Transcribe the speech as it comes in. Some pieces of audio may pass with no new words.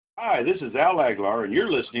Hi, this is Al Aguilar, and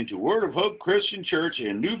you're listening to Word of Hope Christian Church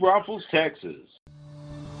in New Braunfels, Texas.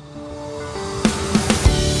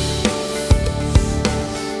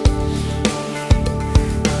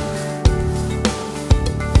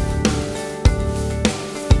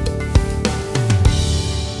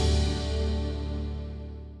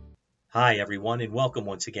 Hi, everyone, and welcome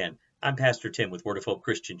once again. I'm Pastor Tim with Word of Hope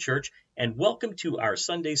Christian Church, and welcome to our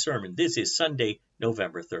Sunday sermon. This is Sunday,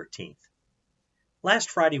 November 13th.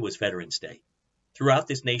 Last Friday was Veterans Day. Throughout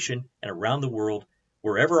this nation and around the world,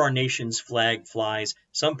 wherever our nation's flag flies,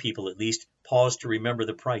 some people at least pause to remember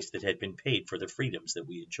the price that had been paid for the freedoms that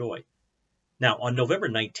we enjoy. Now, on November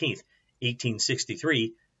 19th,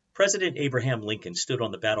 1863, President Abraham Lincoln stood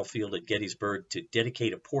on the battlefield at Gettysburg to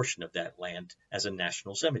dedicate a portion of that land as a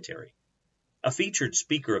national cemetery. A featured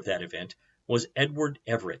speaker of that event was Edward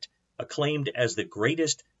Everett, acclaimed as the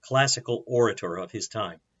greatest classical orator of his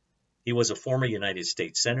time. He was a former United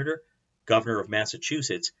States Senator, Governor of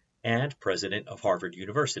Massachusetts, and President of Harvard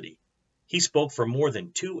University. He spoke for more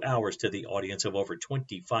than 2 hours to the audience of over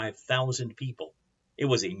 25,000 people. It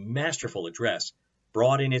was a masterful address,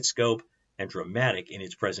 broad in its scope and dramatic in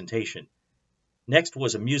its presentation. Next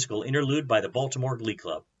was a musical interlude by the Baltimore Glee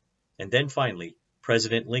Club. And then finally,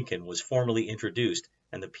 President Lincoln was formally introduced,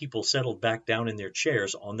 and the people settled back down in their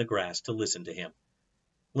chairs on the grass to listen to him.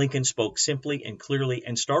 Lincoln spoke simply and clearly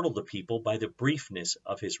and startled the people by the briefness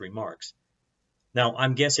of his remarks. Now,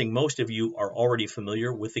 I'm guessing most of you are already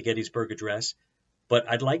familiar with the Gettysburg Address, but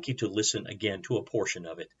I'd like you to listen again to a portion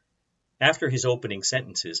of it. After his opening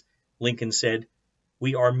sentences, Lincoln said,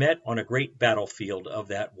 "We are met on a great battlefield of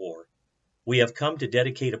that war. We have come to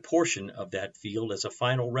dedicate a portion of that field as a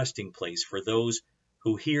final resting place for those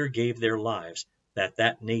who here gave their lives that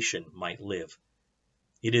that nation might live.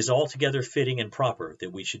 It is altogether fitting and proper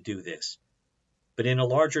that we should do this. But in a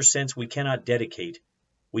larger sense we cannot dedicate,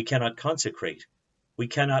 we cannot consecrate, we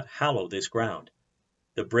cannot hallow this ground.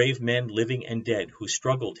 The brave men living and dead who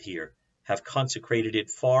struggled here have consecrated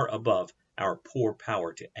it far above our poor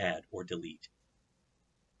power to add or delete.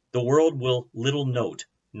 The world will little note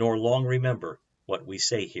nor long remember what we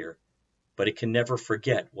say here, but it can never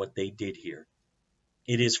forget what they did here.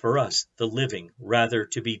 It is for us, the living, rather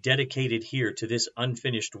to be dedicated here to this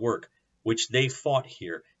unfinished work, which they fought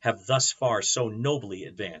here, have thus far so nobly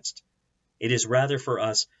advanced. It is rather for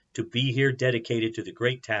us to be here dedicated to the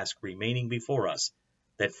great task remaining before us,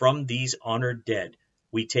 that from these honored dead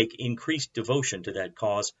we take increased devotion to that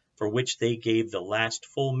cause for which they gave the last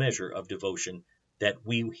full measure of devotion, that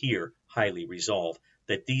we here highly resolve,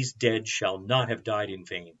 that these dead shall not have died in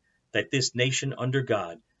vain, that this nation under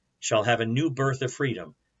God shall have a new birth of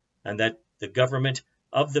freedom, and that the government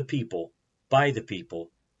of the people, by the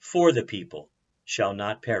people, for the people, shall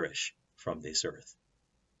not perish from this earth."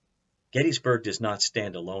 Gettysburg does not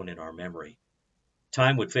stand alone in our memory.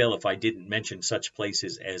 Time would fail if I didn't mention such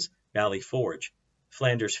places as Valley Forge,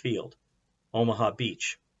 Flanders Field, Omaha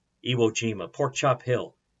Beach, Iwo Jima, Pork Chop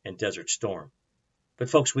Hill, and Desert Storm.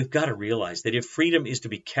 But folks, we've got to realize that if freedom is to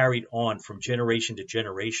be carried on from generation to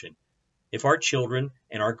generation, if our children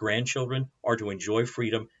and our grandchildren are to enjoy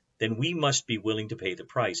freedom, then we must be willing to pay the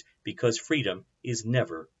price, because freedom is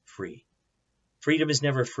never free. Freedom is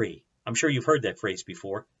never free. I'm sure you've heard that phrase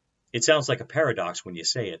before. It sounds like a paradox when you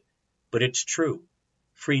say it, but it's true.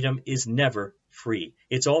 Freedom is never free.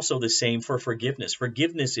 It's also the same for forgiveness.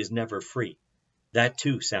 Forgiveness is never free. That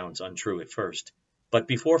too sounds untrue at first. But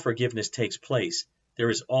before forgiveness takes place, there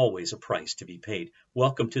is always a price to be paid.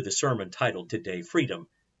 Welcome to the sermon titled today, Freedom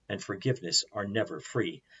and Forgiveness Are Never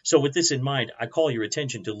Free. So with this in mind, I call your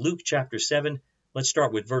attention to Luke chapter 7. Let's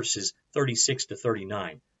start with verses 36 to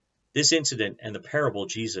 39. This incident and the parable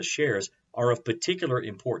Jesus shares are of particular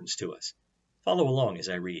importance to us. Follow along as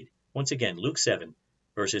I read. Once again, Luke 7,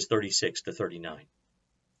 verses 36 to 39.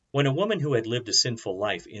 When a woman who had lived a sinful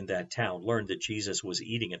life in that town learned that Jesus was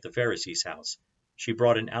eating at the Pharisee's house, she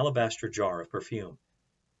brought an alabaster jar of perfume.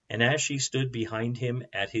 And as she stood behind him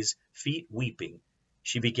at his feet weeping,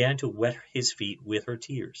 she began to wet his feet with her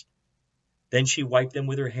tears. Then she wiped them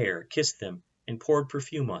with her hair, kissed them, and poured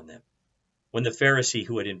perfume on them. When the Pharisee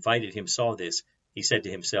who had invited him saw this, he said to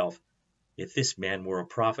himself, "If this man were a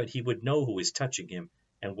prophet, he would know who is touching him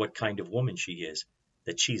and what kind of woman she is,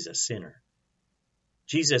 that she's a sinner."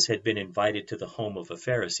 Jesus had been invited to the home of a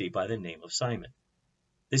Pharisee by the name of Simon.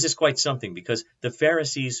 This is quite something, because the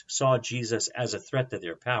Pharisees saw Jesus as a threat to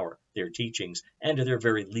their power, their teachings, and to their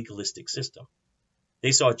very legalistic system.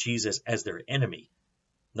 They saw Jesus as their enemy.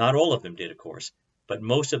 Not all of them did, of course, but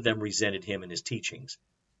most of them resented him and his teachings.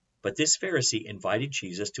 But this Pharisee invited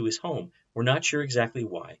Jesus to his home. We're not sure exactly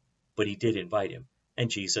why, but he did invite him, and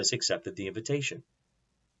Jesus accepted the invitation.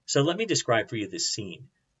 So let me describe for you this scene.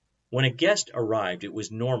 When a guest arrived, it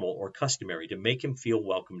was normal or customary to make him feel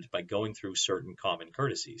welcomed by going through certain common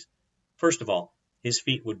courtesies. First of all, his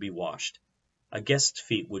feet would be washed. A guest's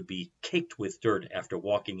feet would be caked with dirt after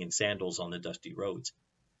walking in sandals on the dusty roads.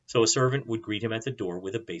 So a servant would greet him at the door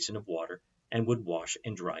with a basin of water and would wash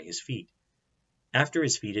and dry his feet. After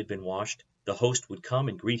his feet had been washed, the host would come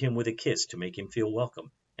and greet him with a kiss to make him feel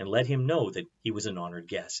welcome and let him know that he was an honored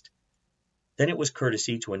guest. Then it was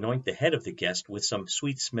courtesy to anoint the head of the guest with some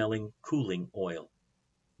sweet-smelling, cooling oil.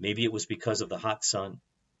 Maybe it was because of the hot sun.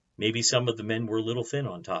 Maybe some of the men were a little thin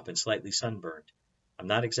on top and slightly sunburned. I'm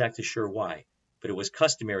not exactly sure why, but it was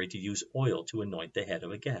customary to use oil to anoint the head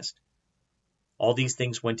of a guest. All these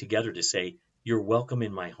things went together to say, "You're welcome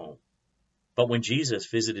in my home." But when Jesus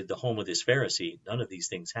visited the home of this Pharisee, none of these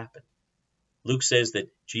things happened. Luke says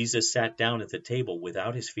that Jesus sat down at the table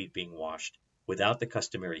without his feet being washed, without the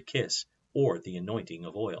customary kiss, or the anointing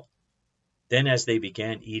of oil. Then as they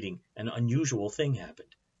began eating, an unusual thing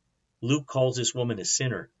happened. Luke calls this woman a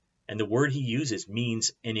sinner, and the word he uses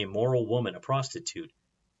means an immoral woman, a prostitute.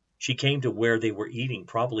 She came to where they were eating,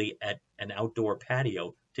 probably at an outdoor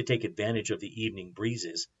patio, to take advantage of the evening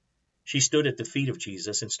breezes. She stood at the feet of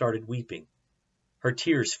Jesus and started weeping. Her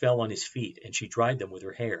tears fell on his feet, and she dried them with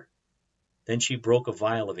her hair. Then she broke a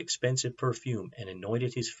vial of expensive perfume and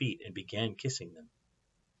anointed his feet and began kissing them.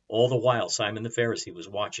 All the while Simon the Pharisee was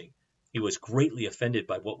watching. He was greatly offended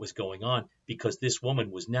by what was going on because this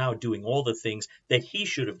woman was now doing all the things that he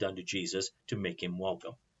should have done to Jesus to make him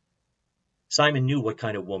welcome. Simon knew what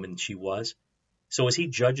kind of woman she was, so as he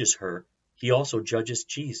judges her, he also judges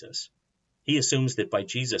Jesus. He assumes that by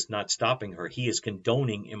Jesus not stopping her, he is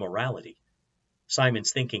condoning immorality.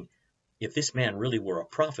 Simon's thinking, if this man really were a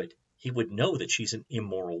prophet, he would know that she's an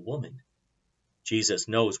immoral woman. Jesus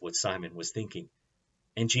knows what Simon was thinking,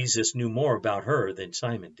 and Jesus knew more about her than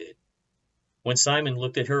Simon did. When Simon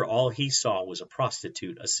looked at her, all he saw was a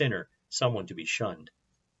prostitute, a sinner, someone to be shunned.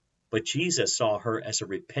 But Jesus saw her as a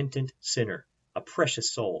repentant sinner, a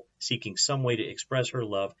precious soul, seeking some way to express her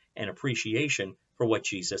love and appreciation for what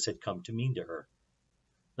Jesus had come to mean to her.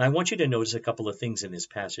 Now I want you to notice a couple of things in this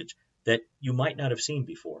passage that you might not have seen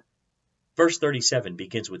before. Verse 37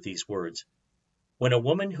 begins with these words, "When a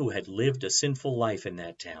woman who had lived a sinful life in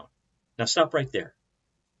that town." Now stop right there.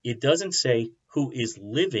 It doesn't say who is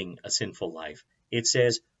living a sinful life. It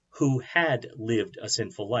says who had lived a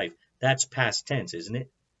sinful life. That's past tense, isn't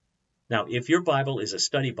it? Now, if your Bible is a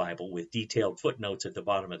study Bible with detailed footnotes at the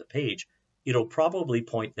bottom of the page, it'll probably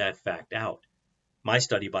point that fact out. My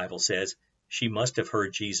study Bible says she must have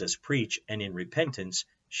heard Jesus preach, and in repentance,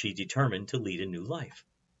 she determined to lead a new life.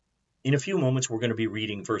 In a few moments, we're going to be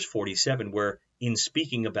reading verse 47, where, in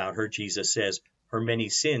speaking about her, Jesus says, her many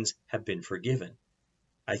sins have been forgiven.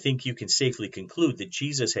 I think you can safely conclude that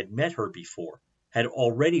Jesus had met her before, had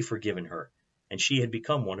already forgiven her, and she had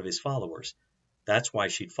become one of his followers. That's why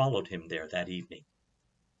she'd followed him there that evening.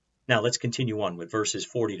 Now let's continue on with verses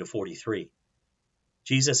 40 to 43.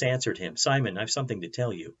 Jesus answered him, "Simon, I've something to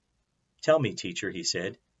tell you." "Tell me, teacher," he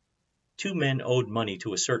said. 2 men owed money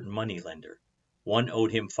to a certain moneylender. One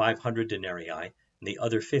owed him 500 denarii and the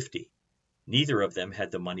other 50. Neither of them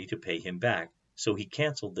had the money to pay him back, so he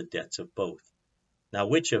canceled the debts of both. Now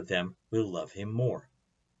which of them will love him more?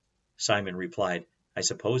 Simon replied, "I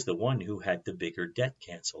suppose the one who had the bigger debt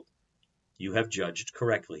canceled." "You have judged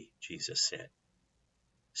correctly," Jesus said.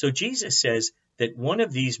 So Jesus says that one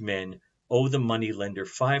of these men owed the moneylender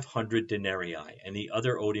 500 denarii and the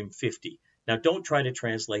other owed him 50. Now don't try to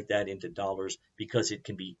translate that into dollars because it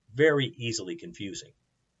can be very easily confusing.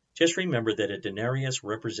 Just remember that a denarius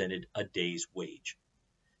represented a day's wage.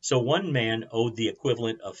 So one man owed the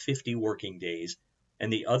equivalent of 50 working days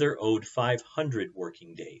and the other owed 500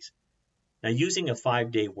 working days. Now using a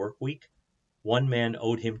 5-day work week, one man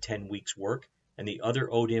owed him 10 weeks' work, and the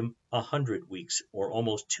other owed him 100 weeks, or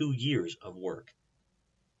almost 2 years of work.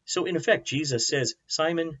 So in effect, Jesus says,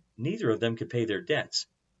 Simon, neither of them could pay their debts.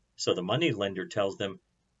 So the moneylender tells them,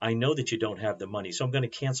 "I know that you don't have the money, so I'm going to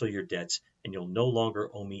cancel your debts, and you'll no longer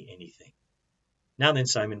owe me anything." Now then,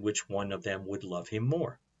 Simon, which one of them would love him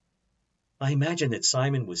more? I imagine that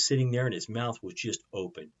Simon was sitting there and his mouth was just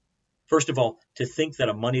open. First of all, to think that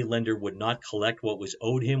a moneylender would not collect what was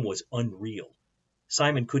owed him was unreal.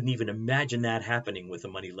 Simon couldn't even imagine that happening with the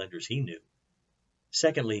moneylenders he knew.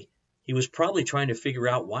 Secondly, he was probably trying to figure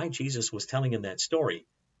out why Jesus was telling him that story.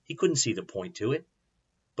 He couldn't see the point to it.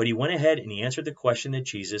 But he went ahead and he answered the question that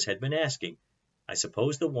Jesus had been asking. "I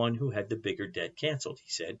suppose the one who had the bigger debt canceled," he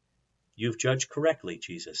said. "You've judged correctly,"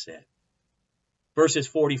 Jesus said. Verses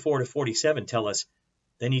 44 to 47 tell us,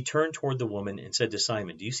 "Then he turned toward the woman and said to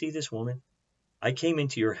Simon, 'Do you see this woman? I came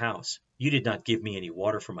into your house. You did not give me any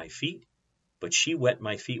water for my feet, but she wet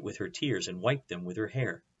my feet with her tears and wiped them with her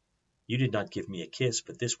hair. You did not give me a kiss,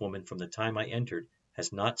 but this woman from the time I entered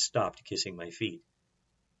has not stopped kissing my feet.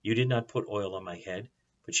 You did not put oil on my head,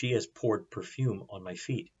 but she has poured perfume on my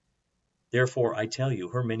feet. Therefore I tell you,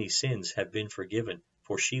 her many sins have been forgiven,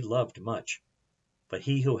 for she loved much. But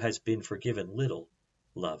he who has been forgiven little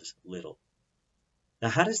loves little. Now,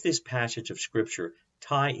 how does this passage of Scripture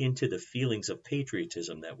tie into the feelings of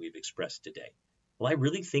patriotism that we've expressed today? Well, I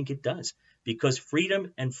really think it does, because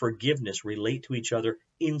freedom and forgiveness relate to each other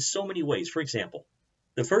in so many ways. For example,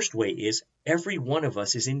 the first way is every one of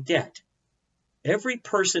us is in debt. Every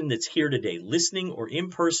person that's here today, listening or in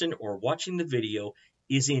person or watching the video,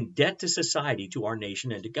 is in debt to society, to our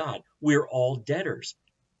nation, and to God. We're all debtors.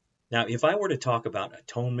 Now, if I were to talk about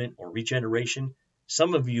atonement or regeneration,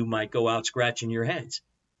 some of you might go out scratching your heads.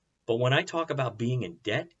 But when I talk about being in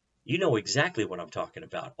debt, you know exactly what I'm talking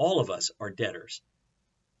about. All of us are debtors.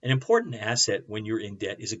 An important asset when you're in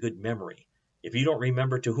debt is a good memory. If you don't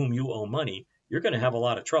remember to whom you owe money, you're going to have a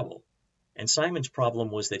lot of trouble. And Simon's problem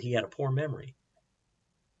was that he had a poor memory.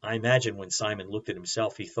 I imagine when Simon looked at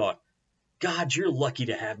himself, he thought, God, you're lucky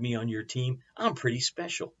to have me on your team. I'm pretty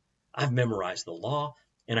special. I've memorized the law,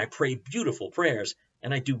 and I pray beautiful prayers,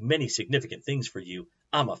 and I do many significant things for you.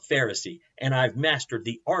 I'm a Pharisee, and I've mastered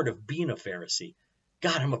the art of being a Pharisee.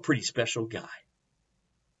 God, I'm a pretty special guy.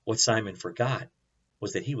 What Simon forgot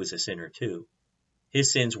was that he was a sinner too.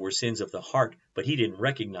 His sins were sins of the heart, but he didn't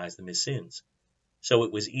recognize them as sins. So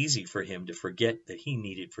it was easy for him to forget that he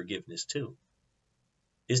needed forgiveness too.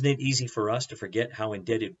 Isn't it easy for us to forget how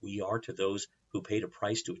indebted we are to those who paid a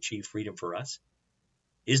price to achieve freedom for us?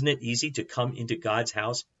 Isn't it easy to come into God's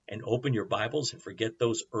house and open your Bibles and forget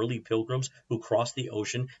those early pilgrims who crossed the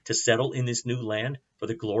ocean to settle in this new land for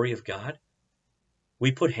the glory of God?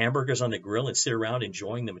 We put hamburgers on the grill and sit around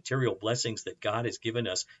enjoying the material blessings that God has given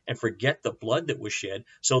us and forget the blood that was shed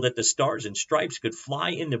so that the stars and stripes could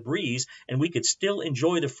fly in the breeze and we could still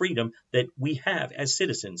enjoy the freedom that we have as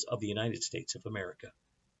citizens of the United States of America.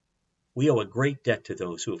 We owe a great debt to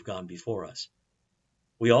those who have gone before us.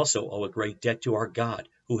 We also owe a great debt to our God,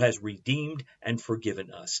 who has redeemed and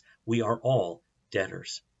forgiven us. We are all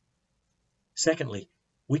debtors. Secondly,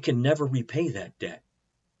 we can never repay that debt.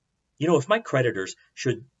 You know, if my creditors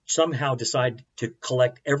should somehow decide to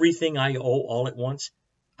collect everything I owe all at once,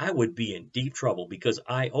 I would be in deep trouble because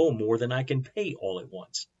I owe more than I can pay all at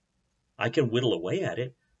once. I can whittle away at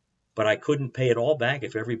it, but I couldn't pay it all back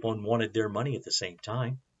if everyone wanted their money at the same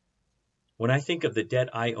time. When I think of the debt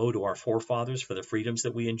I owe to our forefathers for the freedoms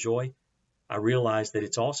that we enjoy, I realize that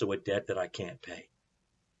it's also a debt that I can't pay.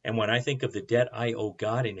 And when I think of the debt I owe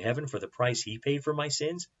God in heaven for the price He paid for my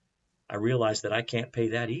sins, I realize that I can't pay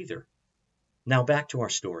that either. Now back to our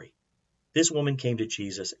story. This woman came to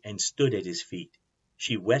Jesus and stood at His feet.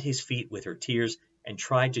 She wet His feet with her tears and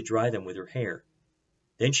tried to dry them with her hair.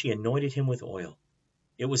 Then she anointed Him with oil.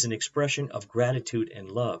 It was an expression of gratitude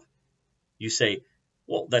and love. You say,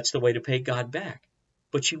 well, that's the way to pay God back.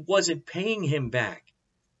 But she wasn't paying Him back.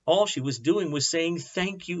 All she was doing was saying,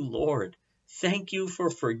 thank you, Lord. Thank you for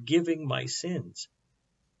forgiving my sins.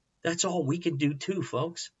 That's all we can do too,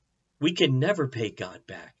 folks. We can never pay God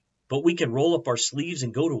back, but we can roll up our sleeves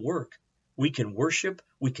and go to work. We can worship,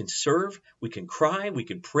 we can serve, we can cry, we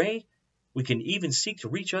can pray. We can even seek to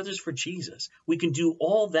reach others for Jesus. We can do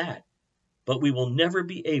all that, but we will never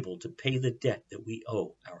be able to pay the debt that we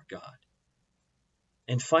owe our God.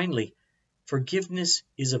 And finally, forgiveness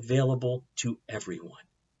is available to everyone.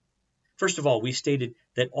 First of all, we stated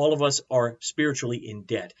that all of us are spiritually in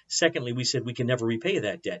debt. Secondly, we said we can never repay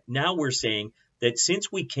that debt. Now we're saying that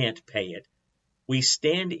since we can't pay it, we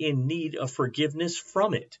stand in need of forgiveness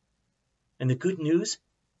from it. And the good news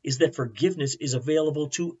is that forgiveness is available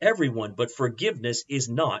to everyone, but forgiveness is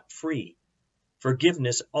not free.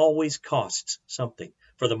 Forgiveness always costs something.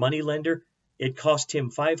 For the moneylender, it cost him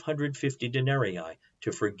 550 denarii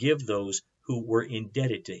to forgive those who were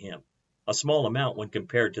indebted to him. A small amount when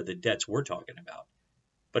compared to the debts we're talking about.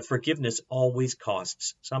 But forgiveness always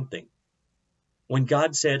costs something. When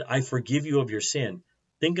God said, I forgive you of your sin,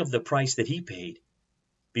 think of the price that He paid.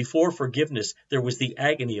 Before forgiveness, there was the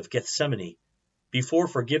agony of Gethsemane. Before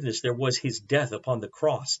forgiveness, there was His death upon the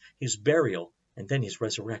cross, His burial, and then His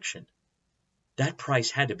resurrection. That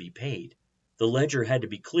price had to be paid. The ledger had to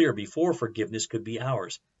be clear before forgiveness could be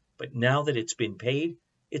ours. But now that it's been paid,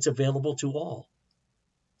 it's available to all.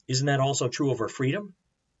 Isn't that also true of our freedom?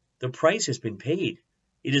 The price has been paid.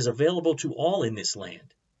 It is available to all in this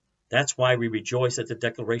land. That's why we rejoice at the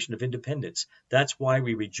Declaration of Independence. That's why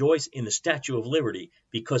we rejoice in the Statue of Liberty,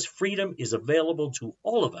 because freedom is available to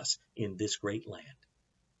all of us in this great land.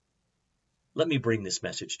 Let me bring this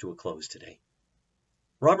message to a close today.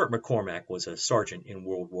 Robert McCormack was a sergeant in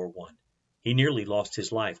World War I. He nearly lost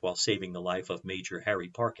his life while saving the life of Major Harry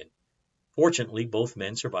Parkin. Fortunately, both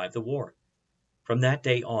men survived the war. From that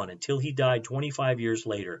day on until he died 25 years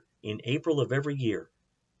later, in April of every year,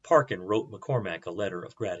 Parkin wrote McCormack a letter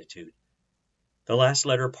of gratitude. The last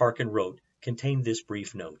letter Parkin wrote contained this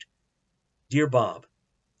brief note. Dear Bob,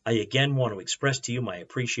 I again want to express to you my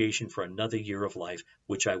appreciation for another year of life,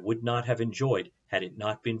 which I would not have enjoyed had it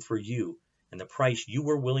not been for you and the price you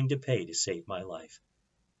were willing to pay to save my life.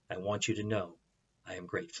 I want you to know I am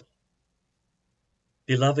grateful.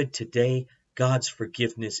 Beloved, today God's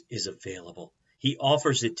forgiveness is available. He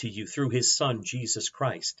offers it to you through his Son, Jesus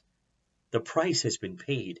Christ. The price has been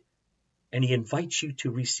paid, and he invites you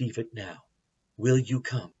to receive it now. Will you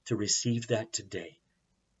come to receive that today?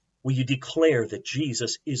 Will you declare that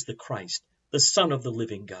Jesus is the Christ, the Son of the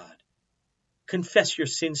living God? Confess your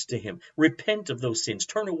sins to him. Repent of those sins.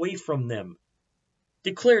 Turn away from them.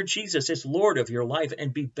 Declare Jesus as Lord of your life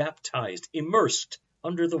and be baptized, immersed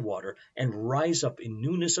under the water, and rise up in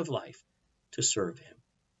newness of life to serve him.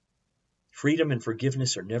 Freedom and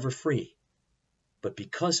forgiveness are never free, but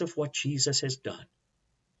because of what Jesus has done,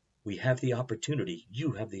 we have the opportunity,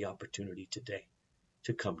 you have the opportunity today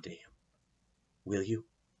to come to him. Will you?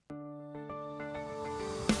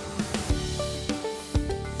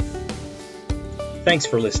 Thanks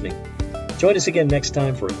for listening. Join us again next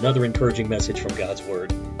time for another encouraging message from God's Word.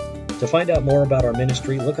 To find out more about our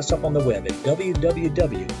ministry, look us up on the web at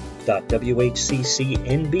www.whccnb.org.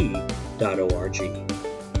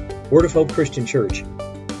 Word of Hope Christian Church.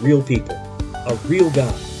 Real people, a real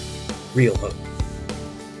God, real hope.